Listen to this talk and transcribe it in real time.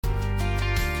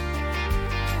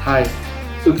2.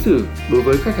 Ứng xử đối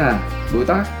với khách hàng, đối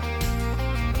tác.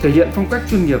 Thể hiện phong cách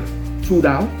chuyên nghiệp, chu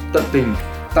đáo, tận tình,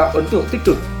 tạo ấn tượng tích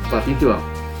cực và tin tưởng.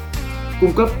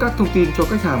 Cung cấp các thông tin cho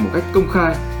khách hàng một cách công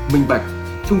khai, minh bạch,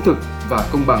 trung thực và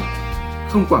công bằng.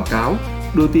 Không quảng cáo,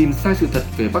 đưa tin sai sự thật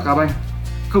về Bắc Á Banh.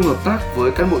 Không hợp tác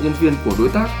với cán bộ nhân viên của đối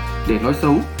tác để nói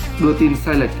xấu, đưa tin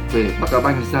sai lệch về Bắc Á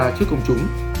Banh ra trước công chúng.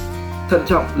 Thận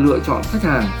trọng lựa chọn khách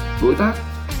hàng, đối tác,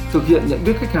 thực hiện nhận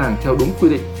biết khách hàng theo đúng quy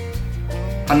định.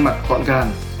 Ăn mặc gọn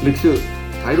gàng, lịch sự,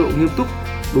 thái độ nghiêm túc,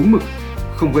 đúng mực,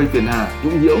 không gây phiền hà,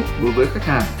 nhũng nhiễu đối với khách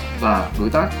hàng và đối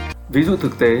tác. Ví dụ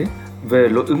thực tế về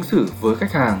lối ứng xử với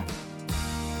khách hàng.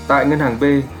 Tại ngân hàng B,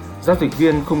 giao dịch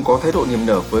viên không có thái độ niềm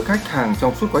nở với khách hàng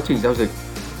trong suốt quá trình giao dịch.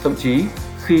 Thậm chí,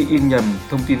 khi in nhầm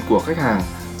thông tin của khách hàng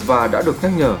và đã được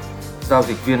nhắc nhở, giao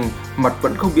dịch viên mặt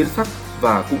vẫn không biến sắc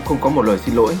và cũng không có một lời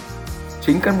xin lỗi.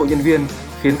 Chính cán bộ nhân viên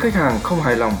khiến khách hàng không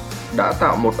hài lòng đã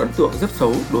tạo một ấn tượng rất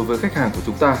xấu đối với khách hàng của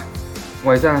chúng ta.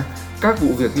 Ngoài ra, các vụ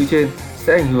việc như trên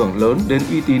sẽ ảnh hưởng lớn đến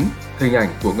uy tín, hình ảnh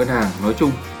của ngân hàng nói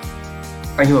chung.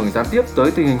 Ảnh hưởng gián tiếp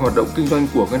tới tình hình hoạt động kinh doanh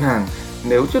của ngân hàng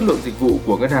nếu chất lượng dịch vụ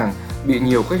của ngân hàng bị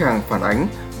nhiều khách hàng phản ánh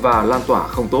và lan tỏa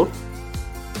không tốt.